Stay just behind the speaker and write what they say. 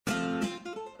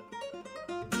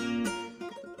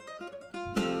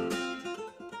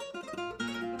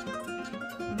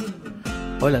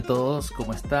Hola a todos,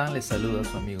 ¿cómo están? Les saluda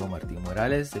su amigo Martín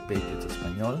Morales de Patriots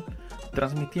Español,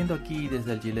 transmitiendo aquí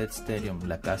desde el Gillette Stadium,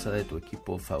 la casa de tu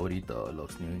equipo favorito,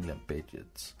 los New England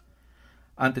Patriots.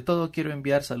 Ante todo, quiero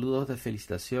enviar saludos de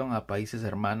felicitación a países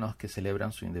hermanos que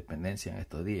celebran su independencia en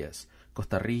estos días.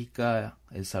 Costa Rica,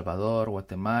 El Salvador,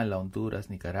 Guatemala,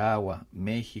 Honduras, Nicaragua,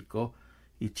 México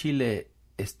y Chile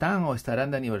están o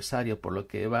estarán de aniversario, por lo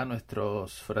que van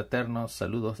nuestros fraternos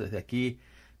saludos desde aquí,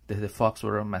 desde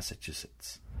Foxborough,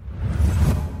 Massachusetts.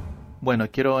 Bueno,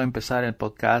 quiero empezar el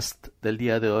podcast del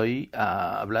día de hoy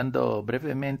hablando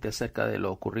brevemente acerca de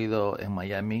lo ocurrido en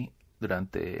Miami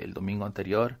durante el domingo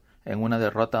anterior, en una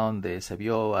derrota donde se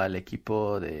vio al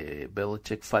equipo de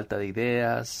Belichick falta de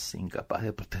ideas, incapaz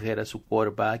de proteger a su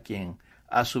quarterback, quien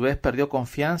a su vez perdió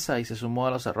confianza y se sumó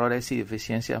a los errores y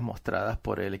deficiencias mostradas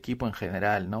por el equipo en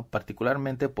general, ¿no?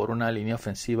 Particularmente por una línea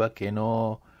ofensiva que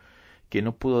no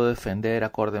pudo defender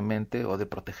acordemente o de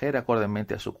proteger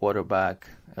acordemente a su quarterback,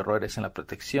 errores en la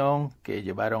protección que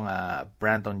llevaron a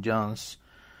Brandon Jones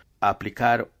a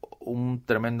aplicar un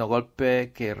tremendo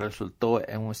golpe que resultó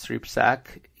en un strip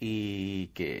sack y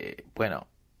que,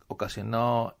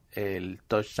 ocasionó el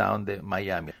touchdown de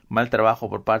Miami. Mal trabajo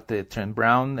por parte de Trent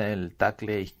Brown, el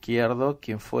tackle izquierdo,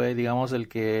 quien fue, el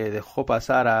que dejó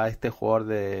pasar a este jugador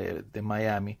de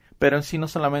Miami. Pero en sí no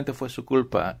solamente fue su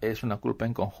culpa, es una culpa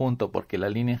en conjunto porque la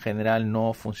línea en general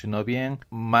no funcionó bien.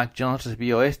 Mac Jones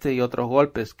recibió este y otros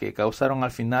golpes que causaron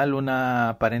al final una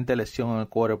aparente lesión en el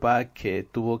quarterback que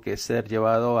tuvo que ser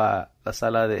llevado a la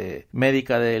sala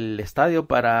médica del estadio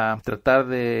para tratar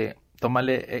de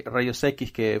tomarle rayos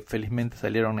X que felizmente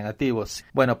salieron negativos.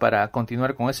 Bueno, para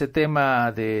continuar con ese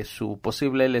tema de su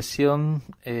posible lesión,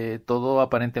 todo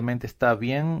aparentemente está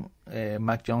bien.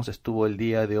 Mac Jones estuvo el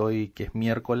día de hoy, que es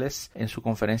miércoles, en su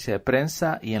conferencia de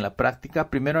prensa y en la práctica.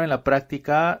 Primero en la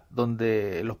práctica,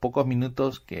 donde los pocos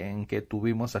minutos en que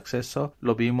tuvimos acceso,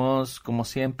 lo vimos como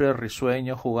siempre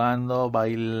risueño, jugando,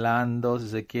 bailando, si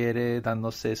se quiere,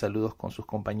 dándose saludos con sus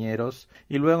compañeros.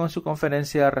 Y luego en su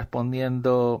conferencia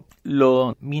respondiendo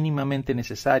lo mínimamente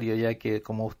necesario, ya que,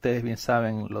 como ustedes bien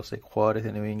saben, los jugadores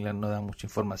de New England no dan mucha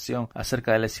información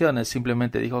acerca de lesiones.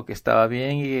 Simplemente dijo que estaba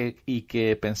bien y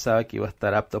que pensaba que iba a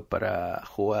estar apto para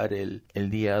jugar el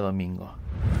día domingo.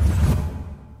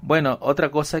 Bueno,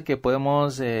 otra cosa que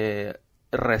podemos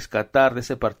rescatar de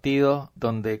ese partido,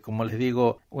 donde, como les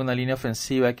digo, una línea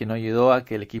ofensiva que no ayudó a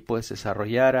que el equipo se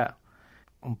desarrollara,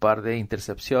 una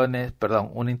intercepción,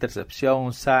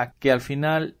 un sack, que al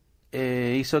final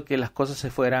hizo que las cosas se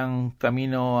fueran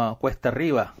camino a cuesta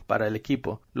arriba para el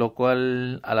equipo, lo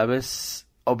cual a la vez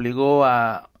obligó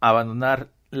a abandonar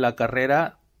la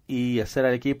carrera y hacer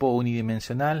al equipo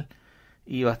unidimensional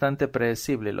y bastante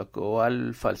predecible, lo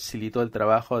cual facilitó el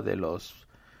trabajo de los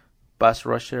pass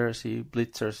rushers y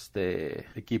blitzers del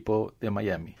equipo de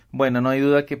Miami. Bueno, no hay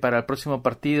duda que para el próximo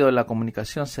partido la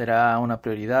comunicación será una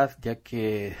prioridad, ya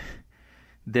que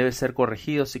debe ser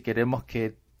corregido si queremos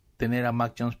tener a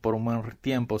Mac Jones por un buen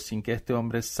tiempo sin que este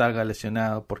hombre salga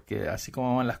lesionado, porque así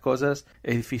como van las cosas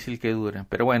es difícil que duren.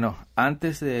 Pero bueno,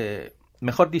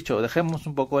 dejemos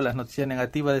un poco las noticias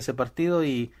negativas de ese partido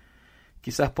y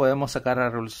quizás podemos sacar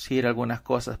a relucir algunas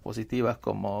cosas positivas,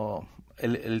 como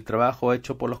el trabajo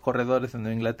hecho por los corredores de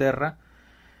Nueva Inglaterra,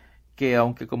 que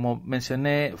aunque, como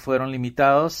mencioné, fueron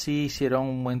limitados, sí hicieron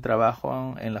un buen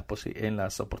trabajo en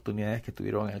las oportunidades que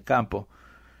tuvieron en el campo.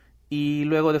 Y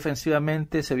luego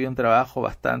defensivamente se vio un trabajo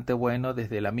bastante bueno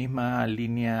desde la misma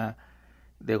línea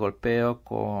de golpeo,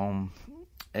 con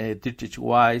Dietrich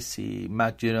Wise y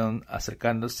Mac Judon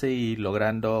acercándose y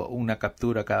logrando una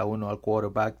captura cada uno al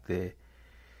quarterback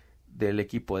del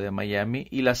equipo de Miami.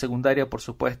 Y la secundaria, por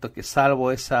supuesto, que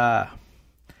salvo esa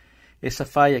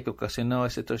falla que ocasionó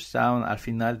ese touchdown al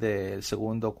final del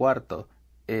segundo cuarto,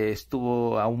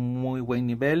 estuvo a un muy buen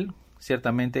nivel.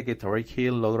 Ciertamente que Tyreek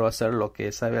Hill logró hacer lo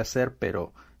que sabe hacer,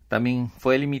 pero también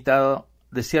fue limitado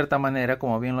de cierta manera,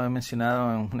 como bien lo he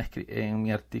mencionado en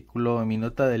mi artículo, en mi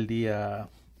nota del día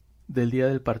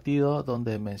del partido,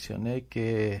 donde mencioné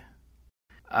que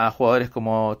a jugadores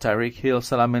como Tyreek Hill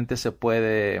solamente se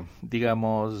puede,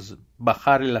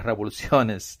 bajarle las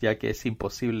revoluciones, ya que es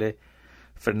imposible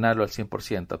frenarlo al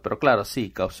 100%. Pero claro,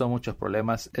 sí, causó muchos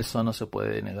problemas, eso no se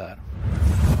puede negar.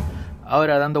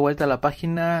 Ahora, dando vuelta a la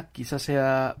página, quizás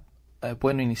sea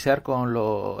bueno iniciar con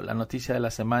la noticia de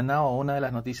la semana, o una de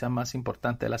las noticias más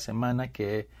importantes de la semana,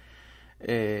 que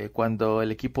cuando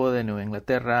el equipo de Nueva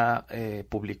Inglaterra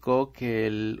publicó que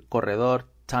el corredor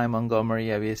Ty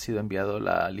Montgomery había sido enviado a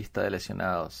la lista de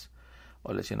lesionados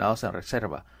o lesionados en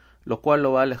reserva, lo cual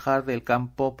lo va a alejar del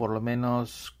campo por lo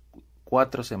menos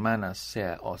 4 semanas,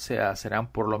 o sea,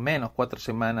 serán por lo menos 4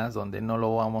 semanas donde no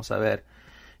lo vamos a ver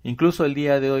Incluso el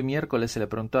día de hoy, miércoles, se le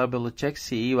preguntó a Belichick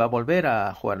si iba a volver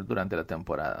a jugar durante la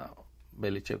temporada.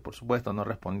 Belichick, por supuesto, no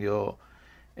respondió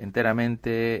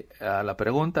enteramente a la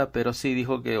pregunta, pero sí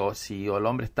dijo que si el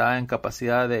hombre estaba en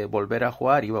capacidad de volver a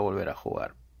jugar, iba a volver a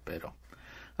jugar. Pero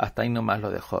hasta ahí nomás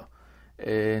lo dejó.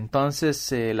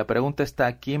 Entonces, la pregunta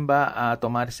está, ¿quién va a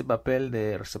tomar ese papel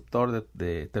de receptor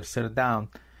de tercer down?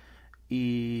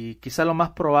 Y quizá lo más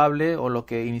probable o lo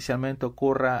que inicialmente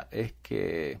ocurra es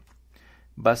que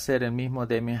va a ser el mismo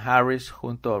Damien Harris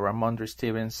junto a Ramondre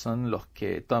Stevenson los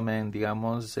que tomen,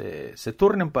 digamos, se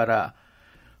turnen para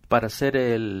ser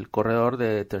el corredor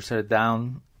de tercer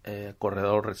down,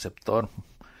 corredor receptor.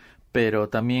 Pero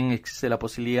también existe la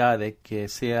posibilidad de que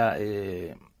sea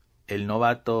el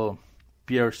novato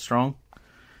Pierre Strong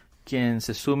quien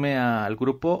se sume al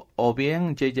grupo, o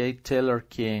bien J.J. Taylor,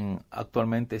 quien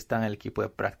actualmente está en el equipo de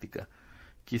práctica.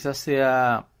 Quizás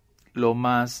sea lo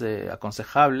más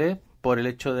aconsejable por el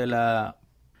hecho de la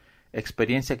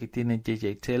experiencia que tiene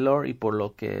J.J. Taylor y por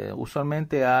lo que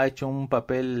usualmente ha hecho un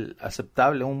papel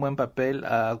aceptable, un buen papel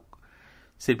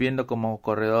sirviendo como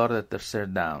corredor de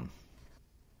tercer down.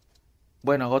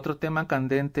 Bueno, otro tema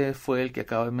candente fue el que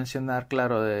acabo de mencionar,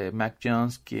 claro, de Mac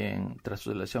Jones, quien tras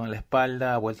su lesión en la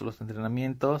espalda ha vuelto a los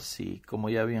entrenamientos y como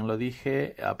ya bien lo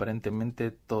dije, aparentemente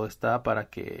todo está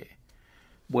para que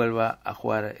vuelva a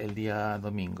jugar el día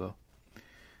domingo.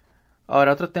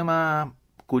 Ahora, otro tema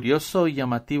curioso y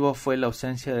llamativo fue la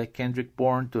ausencia de Kendrick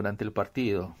Bourne durante el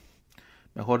partido.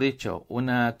 Mejor dicho,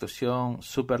 una actuación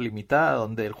súper limitada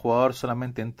donde el jugador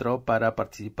solamente entró para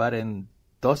participar en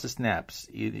 2 snaps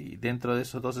y dentro de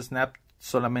esos 2 snaps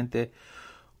solamente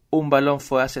un balón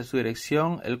fue hacia su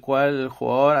dirección, el cual el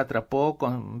jugador atrapó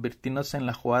convirtiéndose en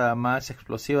la jugada más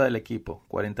explosiva del equipo,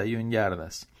 41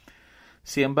 yardas.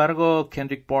 Sin embargo,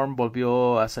 Kendrick Bourne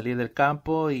volvió a salir del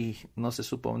campo y no se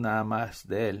supo nada más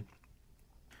de él.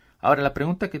 Ahora, la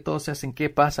pregunta que todos se hacen, ¿qué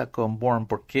pasa con Bourne?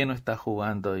 ¿Por qué no está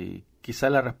jugando? Y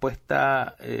quizá la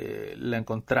respuesta la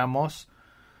encontramos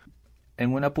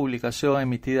en una publicación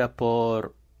emitida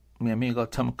por mi amigo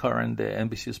Tom Curran de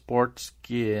NBC Sports,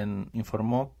 quien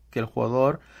informó que el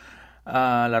jugador,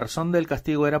 la razón del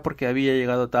castigo era porque había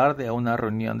llegado tarde a una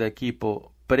reunión de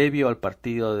equipo previo al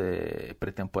partido de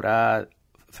pretemporada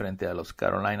frente a los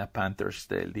Carolina Panthers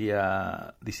del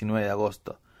día 19 de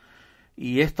agosto.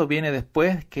 Y esto viene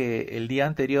después que el día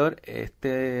anterior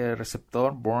este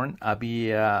receptor, Bourne,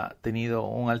 había tenido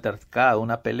un altercado,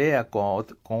 una pelea con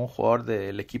un jugador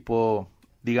del equipo,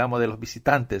 digamos, de los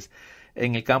visitantes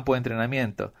en el campo de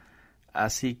entrenamiento.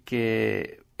 Así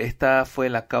que esta fue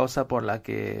la causa por la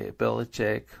que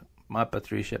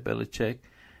Patricia Belichick,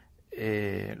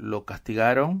 lo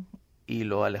castigaron y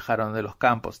lo alejaron de los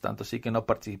campos. Tanto así que no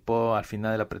participó al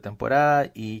final de la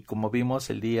pretemporada y como vimos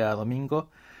el día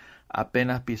domingo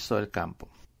apenas pisó el campo.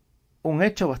 Un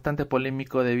hecho bastante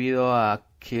polémico debido a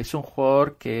que es un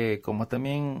jugador que, como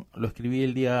también lo escribí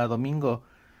el día domingo,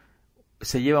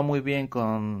 se lleva muy bien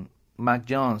con Mac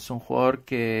Jones, un jugador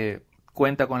que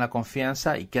cuenta con la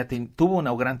confianza y que tuvo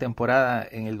una gran temporada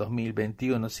en el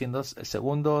 2021, siendo el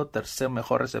segundo, tercer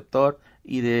mejor receptor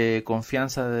y de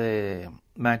confianza de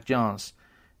Mac Jones.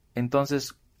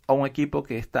 Entonces, a un equipo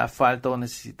que está falto o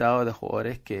necesitado de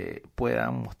jugadores que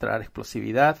puedan mostrar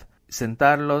explosividad,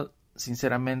 sentarlo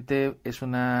sinceramente es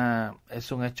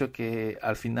un hecho que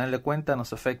al final de cuentas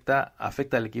nos afecta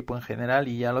al equipo en general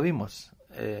y ya lo vimos.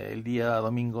 El día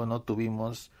domingo no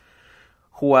tuvimos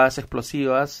jugadas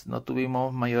explosivas, no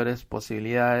tuvimos mayores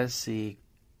posibilidades y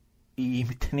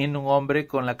teniendo un hombre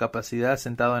con la capacidad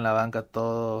sentado en la banca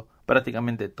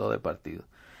prácticamente todo el partido.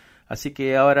 Así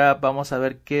que ahora vamos a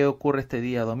ver qué ocurre este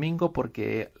día domingo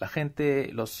porque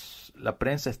la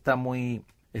prensa está muy,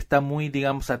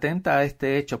 digamos, atenta a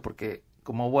este hecho porque,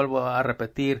 como vuelvo a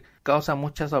repetir, causa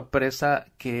mucha sorpresa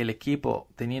que el equipo,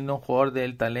 teniendo un jugador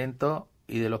del talento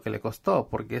y de lo que le costó,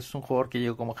 porque es un jugador que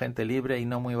llegó como agente libre y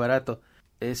no muy barato,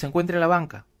 se encuentra en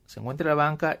la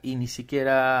banca y ni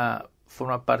siquiera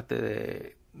forma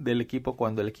parte del equipo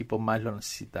cuando el equipo más lo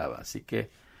necesitaba. Así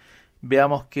que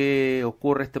veamos qué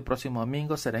ocurre este próximo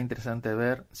domingo. Será interesante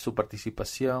ver su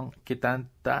participación, qué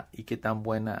tanta y qué tan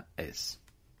buena es.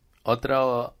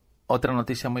 Otra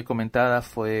noticia muy comentada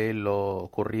fue lo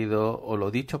ocurrido o lo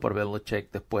dicho por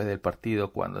Belichick después del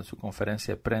partido, cuando en su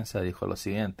conferencia de prensa dijo lo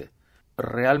siguiente: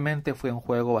 realmente fue un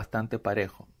juego bastante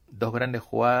parejo. 2 grandes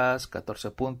jugadas,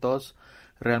 14 puntos,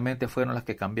 realmente fueron las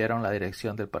que cambiaron la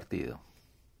dirección del partido.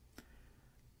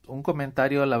 Un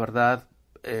comentario, la verdad,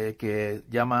 que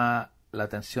llama la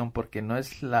atención porque no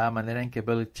es la manera en que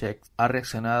Belichick ha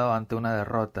reaccionado ante una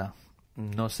derrota.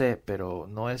 No sé, pero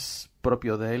no es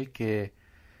propio de él que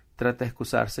trata de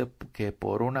excusarse que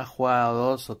por una jugada o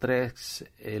dos o tres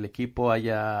el equipo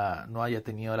no haya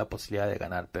tenido la posibilidad de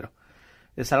ganar, pero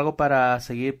es algo para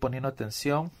seguir poniendo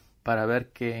atención, para ver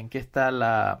en qué está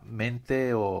la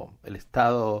mente o el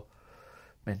estado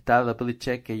mental de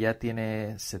Belichick, que ya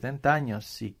tiene 70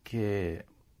 años y que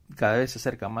cada vez se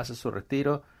acerca más a su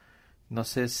retiro. No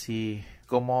sé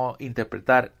cómo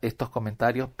interpretar estos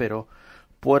comentarios, pero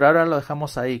por ahora lo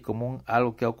dejamos ahí como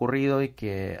algo que ha ocurrido y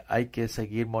que hay que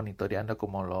seguir monitoreando,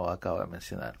 como lo acabo de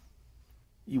mencionar.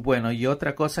 Y bueno, y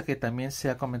otra cosa que también se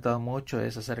ha comentado mucho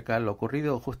es acerca de lo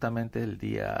ocurrido justamente el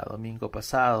día domingo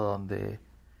pasado, donde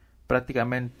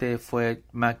prácticamente fue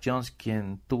Mac Jones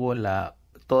quien tuvo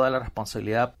toda la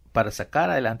responsabilidad para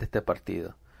sacar adelante este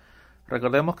partido.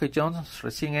 Recordemos que Jones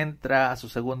recién entra a su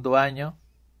segundo año,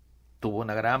 tuvo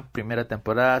una gran primera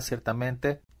temporada,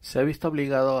 ciertamente. Se ha visto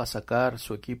obligado a sacar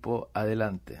su equipo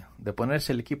adelante, de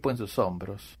ponerse el equipo en sus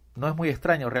hombros. No es muy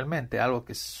extraño realmente, algo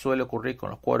que suele ocurrir con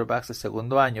los quarterbacks de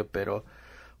segundo año, pero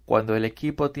cuando el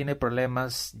equipo tiene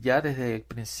problemas ya desde el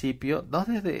principio, no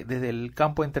desde el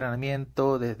campo de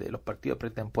entrenamiento, desde los partidos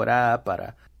pretemporada,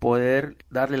 para poder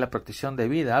darle la protección de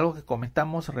vida, algo que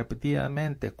comentamos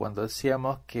repetidamente cuando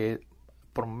decíamos que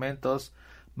por momentos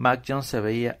Mac Jones se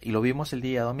veía, y lo vimos el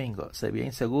día domingo, se veía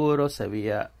inseguro, se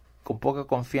veía con poca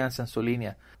confianza en su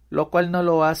línea, lo cual no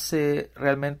lo hace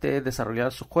realmente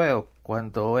desarrollar su juego.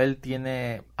 Cuando él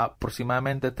tiene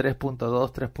aproximadamente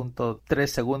 3.2, 3.3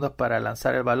 segundos para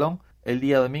lanzar el balón, el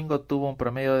día domingo tuvo un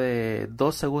promedio de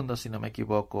 2 segundos, si no me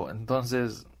equivoco.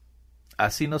 Entonces,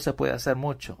 así no se puede hacer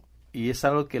mucho. Y es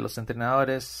algo que los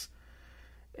entrenadores,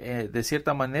 de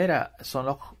cierta manera,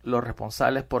 son los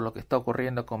responsables por lo que está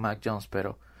ocurriendo con Mac Jones.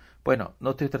 Pero, bueno,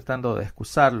 no estoy tratando de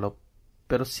excusarlo,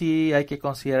 pero sí hay que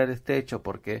considerar este hecho,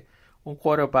 porque un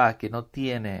quarterback que no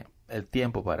tiene el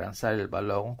tiempo para lanzar el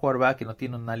balón, un quarterback que no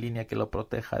tiene una línea que lo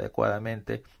proteja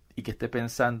adecuadamente y que esté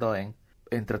pensando en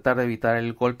tratar de evitar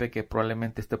el golpe que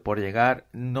probablemente esté por llegar,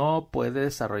 no puede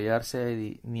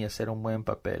desarrollarse ni hacer un buen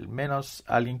papel, menos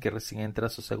alguien que recién entra a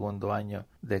su segundo año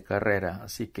de carrera.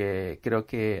 Así que creo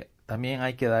que también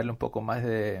hay que darle un poco más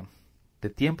de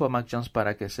tiempo a Mac Jones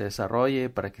para que se desarrolle,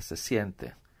 para que se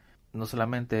siente. No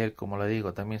solamente él, como le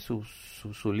digo, también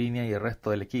su línea y el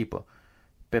resto del equipo.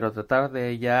 Pero tratar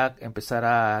de ya empezar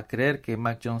a creer que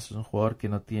Mac Jones es un jugador que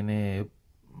no tiene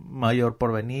mayor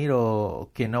porvenir,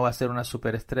 o que no va a ser una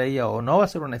superestrella, o no va a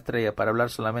ser una estrella, para hablar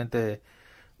solamente de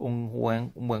un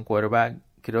buen quarterback,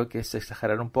 creo que es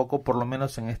exagerar un poco, por lo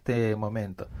menos en este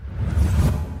momento.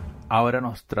 Ahora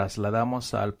nos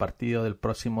trasladamos al partido del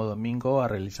próximo domingo a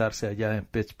realizarse allá en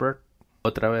Pittsburgh,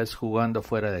 otra vez jugando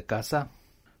fuera de casa.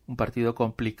 Un partido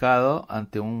complicado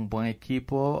ante un buen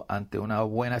equipo, ante una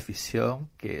buena afición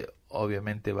que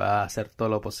obviamente va a hacer todo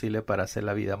lo posible para hacer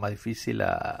la vida más difícil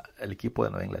al equipo de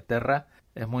Nueva Inglaterra.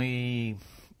 Es muy,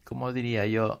 ¿cómo diría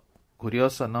yo?,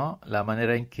 curioso, ¿no? La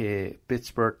manera en que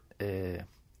Pittsburgh,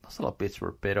 no solo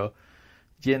Pittsburgh, pero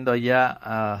yendo allá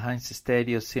a Heinz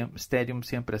Stadium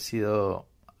siempre ha sido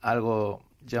algo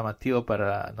llamativo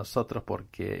para nosotros,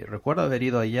 porque recuerdo haber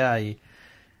ido allá y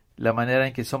la manera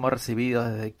en que somos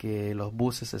recibidos desde que los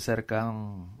buses se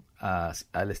acercan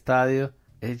al estadio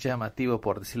es llamativo,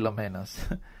 por decirlo menos.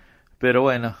 Pero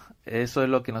bueno, eso es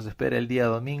lo que nos espera el día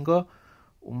domingo.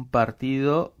 Un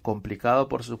partido complicado,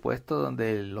 por supuesto,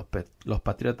 donde los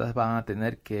Patriotas van a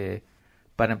tener que,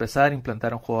 para empezar,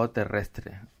 implantar un juego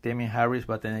terrestre. Damien Harris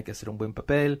va a tener que hacer un buen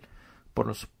papel.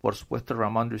 Por supuesto,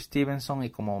 Ramondre Stevenson. Y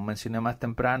como mencioné más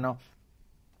temprano,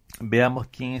 veamos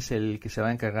quién es el que se va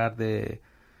a encargar de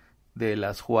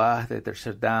las jugadas de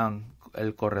tercer down,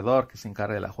 el corredor que se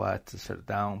encarga de la jugada de tercer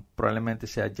down. Probablemente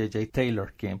sea J.J.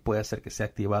 Taylor quien puede hacer que sea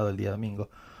activado el día domingo,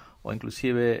 o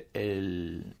inclusive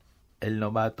el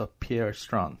novato Pierre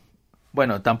Strong.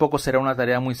 Bueno, tampoco será una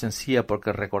tarea muy sencilla,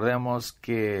 porque recordemos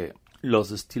que los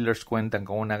Steelers cuentan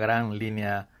con una gran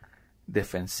línea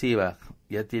defensiva.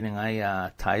 Ya tienen ahí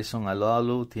a Tyson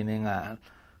Alualu, tienen a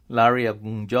Larry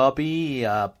Ogunjobi y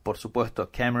por supuesto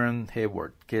Cameron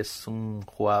Hayward, que es un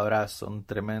jugadorazo, un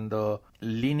tremendo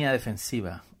ala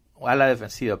defensiva,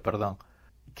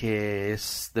 que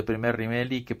es de primer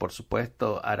nivel y que por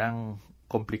supuesto harán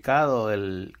complicado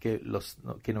que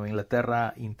Nueva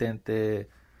Inglaterra intente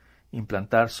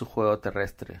implantar su juego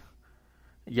terrestre.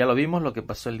 Ya lo vimos lo que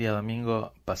pasó el día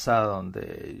domingo pasado,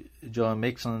 donde Joe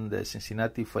Mixon de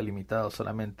Cincinnati fue limitado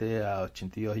solamente a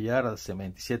 82 yardas en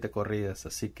 27 corridas,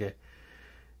 así que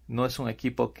no es un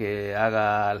equipo que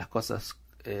haga las cosas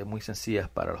muy sencillas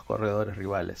para los corredores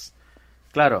rivales.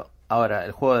 Claro, ahora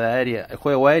el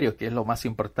juego aéreo, que es lo más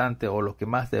importante o lo que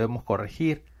más debemos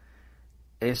corregir,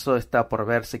 eso está por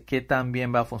verse, qué tan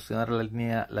bien va a funcionar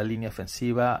la línea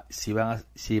ofensiva, si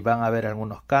van a haber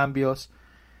algunos cambios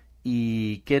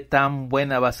y qué tan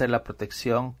buena va a ser la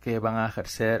protección que van a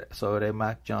ejercer sobre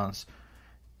Mac Jones.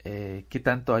 Qué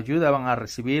tanto ayuda van a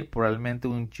recibir, probablemente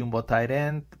un jumbo tight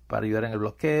end para ayudar en el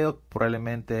bloqueo,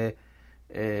 probablemente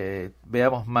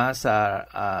veamos más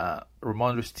a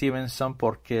Ramondre Stevenson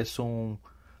porque es un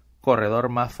corredor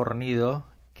más fornido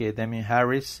que Damien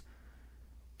Harris,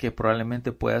 que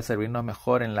probablemente pueda servirnos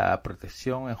mejor en la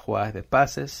protección en jugadas de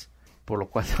pases, por lo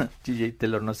cual TJ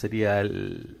Taylor no sería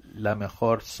la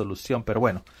mejor solución, pero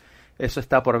bueno, eso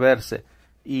está por verse.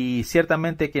 Y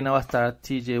ciertamente que no va a estar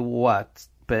TJ Watt,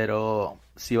 pero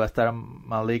sí va a estar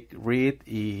Malik Reed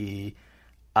y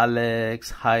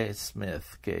Alex Highsmith,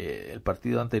 que el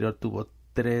partido anterior tuvo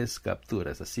 3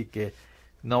 capturas, así que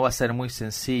no va a ser muy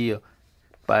sencillo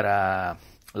para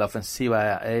la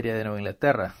ofensiva aérea de Nueva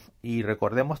Inglaterra. Y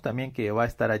recordemos también que va a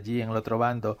estar allí en el otro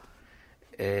bando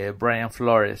Brian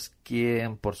Flores,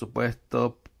 quien por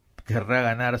supuesto querrá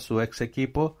ganar su ex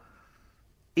equipo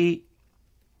y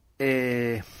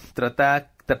tratar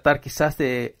quizás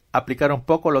de aplicar un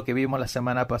poco lo que vimos la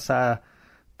semana pasada,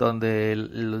 donde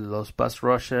los pass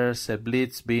rushers, el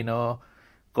blitz vino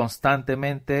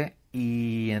constantemente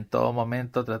y en todo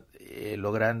momento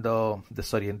logrando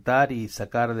desorientar y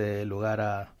sacar de lugar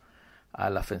a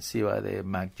la ofensiva de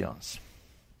Mac Jones.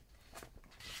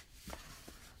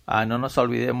 No nos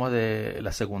olvidemos de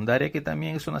la secundaria, que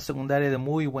también es una secundaria de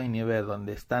muy buen nivel,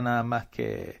 donde está nada más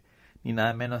que ni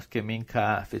nada menos que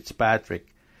Minkah Fitzpatrick,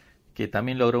 que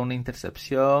también logró una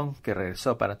intercepción, que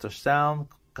regresó para touchdown,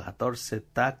 14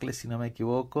 tackles si no me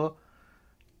equivoco,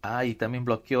 y también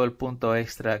bloqueó el punto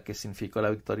extra que significó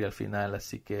la victoria al final.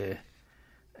 Así que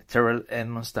Terrell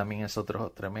Edmonds también es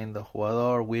otro tremendo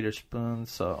jugador, Witherspoon,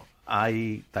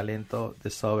 hay talento de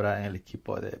sobra en el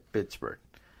equipo de Pittsburgh.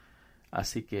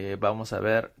 Así que vamos a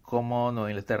ver cómo Nueva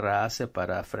Inglaterra hace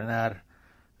para frenar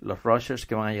los rushers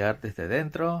que van a llegar desde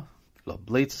dentro, los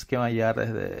blitzes que van a llegar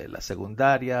desde la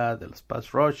secundaria, de los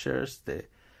pass rushers.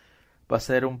 Va a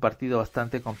ser un partido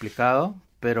bastante complicado,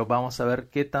 pero vamos a ver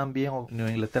qué tan bien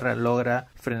Nueva Inglaterra logra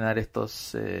frenar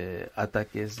estos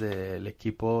ataques del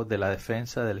equipo de la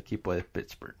defensa del equipo de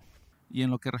Pittsburgh. Y en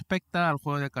lo que respecta al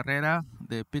juego de carrera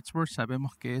de Pittsburgh,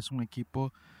 sabemos que es un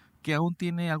equipo que aún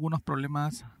tiene algunos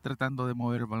problemas tratando de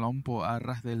mover el balón a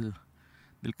ras del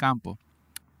campo.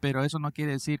 Pero eso no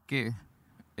quiere decir que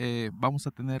vamos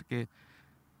a tener que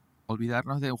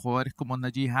olvidarnos de jugadores como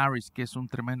Najee Harris, que es un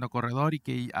tremendo corredor y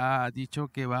que ha dicho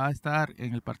que va a estar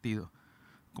en el partido.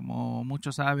 Como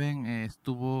muchos saben,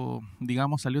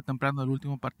 salió temprano del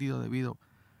último partido debido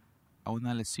a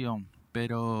una lesión,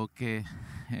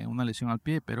 una lesión al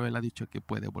pie, pero él ha dicho que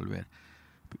puede volver.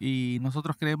 Y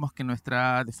nosotros creemos que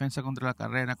nuestra defensa contra la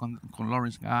carrera con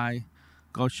Lawrence Guy,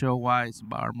 Gosho, Wise,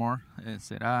 Barmore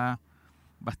será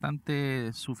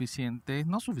bastante suficiente,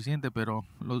 no suficiente, pero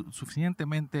lo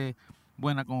suficientemente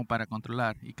buena como para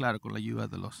controlar. Y claro, con la ayuda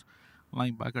de los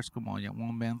linebackers como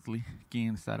Jawan Bentley,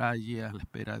 quien estará allí a la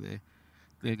espera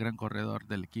del gran corredor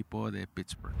del equipo de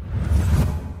Pittsburgh.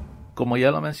 Como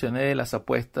ya lo mencioné, las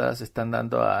apuestas están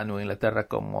dando a Nueva Inglaterra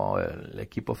como el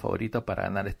equipo favorito para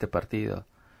ganar este partido.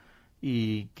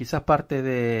 Y quizás parte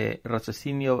de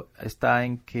raciocinio está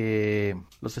en que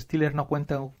los Steelers no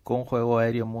cuentan con un juego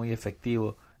aéreo muy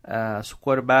efectivo. Su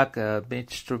quarterback,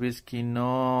 Mitch Trubisky,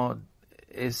 no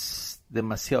es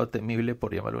demasiado temible,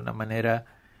 por llamarlo de una manera.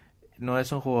 No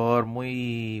es un jugador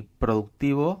muy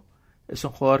productivo. Es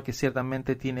un jugador que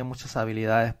ciertamente tiene muchas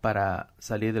habilidades para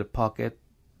salir del pocket,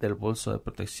 del bolso de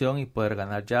protección y poder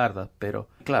ganar yardas. Pero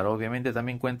claro, obviamente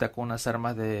también cuenta con unas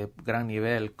armas de gran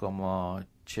nivel como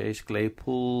Chase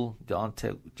Claypool,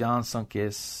 Deontay Johnson, que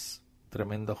es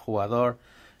tremendo jugador,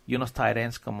 y unos tight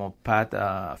ends como Pat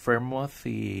Freiermuth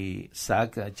y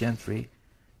Zach Gentry.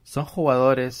 Son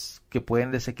jugadores que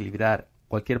pueden desequilibrar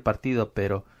cualquier partido,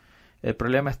 pero el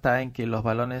problema está en que los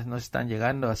balones no están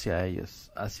llegando hacia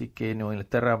ellos. Así que Nueva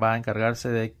Inglaterra va a encargarse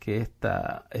de que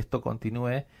esto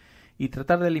continúe y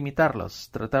tratar de limitarlos,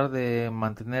 tratar de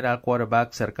mantener al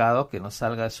quarterback cercado, que no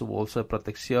salga de su bolso de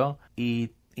protección,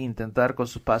 y intentar con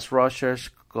sus pass rushers,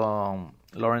 con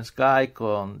Lawrence Guy,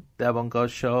 con Devon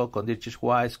Gosho, con Dearchish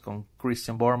Wise, con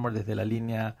Christian Barmore desde la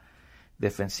línea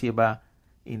defensiva,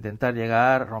 intentar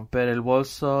llegar, romper el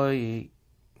bolso y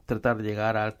tratar de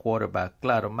llegar al quarterback.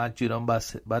 Claro, Matt Judon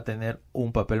va a tener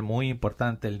un papel muy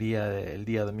importante el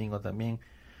día domingo también,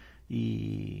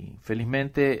 y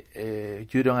felizmente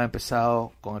Judon ha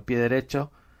empezado con el pie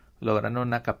derecho, logrando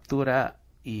una captura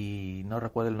y no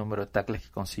recuerdo el número de tackles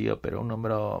que consiguió, pero un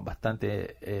número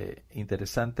bastante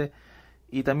interesante,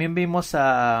 Y también vimos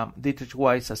a Dietrich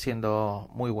Weiss haciendo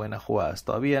muy buenas jugadas.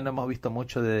 Todavía no hemos visto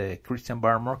mucho de Christian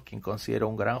Barmore, quien considero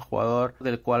un gran jugador,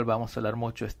 del cual vamos a hablar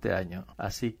mucho este año.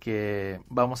 Así que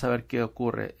vamos a ver qué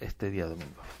ocurre este día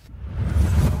domingo.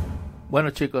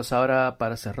 Bueno chicos, ahora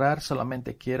para cerrar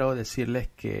solamente quiero decirles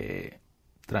que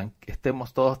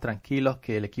estemos todos tranquilos,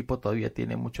 que el equipo todavía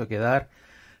tiene mucho que dar.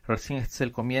 Recién este es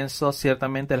el comienzo,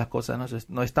 ciertamente las cosas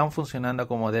no están funcionando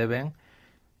como deben.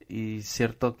 Y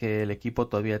cierto que el equipo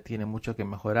todavía tiene mucho que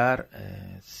mejorar.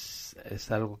 Es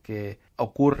algo que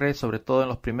ocurre sobre todo en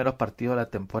los primeros partidos de la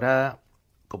temporada.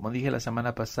 Como dije la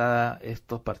semana pasada,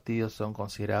 estos partidos son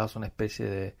considerados una especie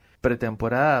de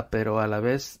pretemporada, pero a la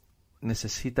vez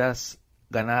necesitas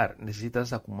ganar,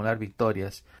 necesitas acumular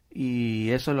victorias. Y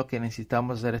eso es lo que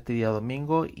necesitamos hacer este día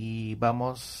domingo y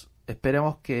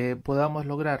esperemos que podamos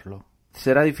lograrlo.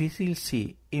 ¿Será difícil?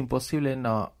 Sí. Imposible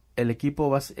no. ¿El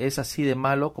equipo es así de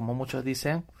malo como muchos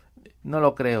dicen? No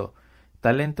lo creo.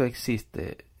 Talento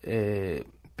existe,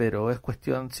 pero es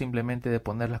cuestión simplemente de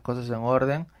poner las cosas en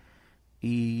orden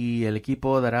y el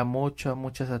equipo dará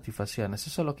muchas satisfacciones.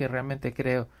 Eso es lo que realmente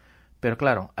creo. Pero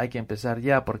claro, hay que empezar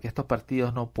ya porque estos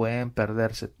partidos no pueden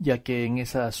perderse, ya que en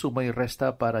esa suma y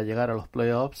resta para llegar a los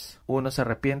playoffs uno se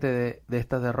arrepiente de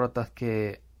estas derrotas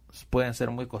que pueden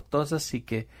ser muy costosas y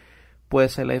que puede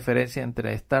ser la diferencia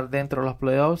entre estar dentro de los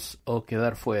playoffs o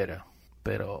quedar fuera.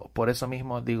 Pero por eso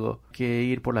mismo digo que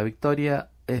ir por la victoria,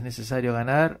 es necesario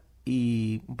ganar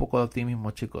y un poco de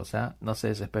optimismo chicos, no se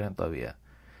desesperen todavía.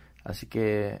 Así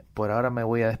que por ahora me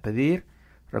voy a despedir.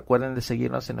 Recuerden de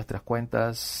seguirnos en nuestras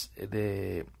cuentas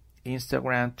de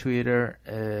Instagram, Twitter,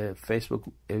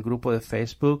 Facebook, el grupo de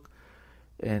Facebook,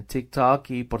 en TikTok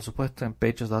y por supuesto en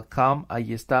patriots.com.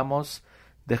 Ahí estamos.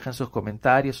 Dejen sus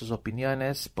comentarios, sus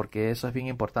opiniones, porque eso es bien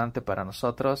importante para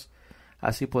nosotros.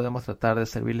 Así podemos tratar de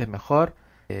servirles mejor.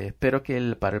 Espero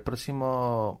que para el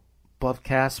próximo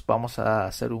podcast vamos a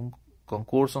hacer un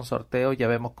concurso, un sorteo. Ya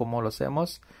vemos cómo lo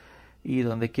hacemos y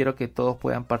donde quiero que todos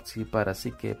puedan participar.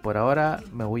 Así que por ahora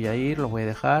me voy a ir, los voy a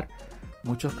dejar.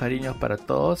 Muchos cariños para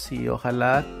todos y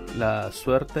ojalá la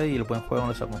suerte y el buen juego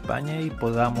nos acompañe y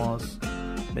podamos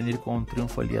venir con un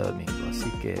triunfo el día domingo. Así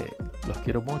que los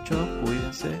quiero mucho,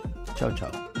 cuídense, chao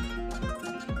chao.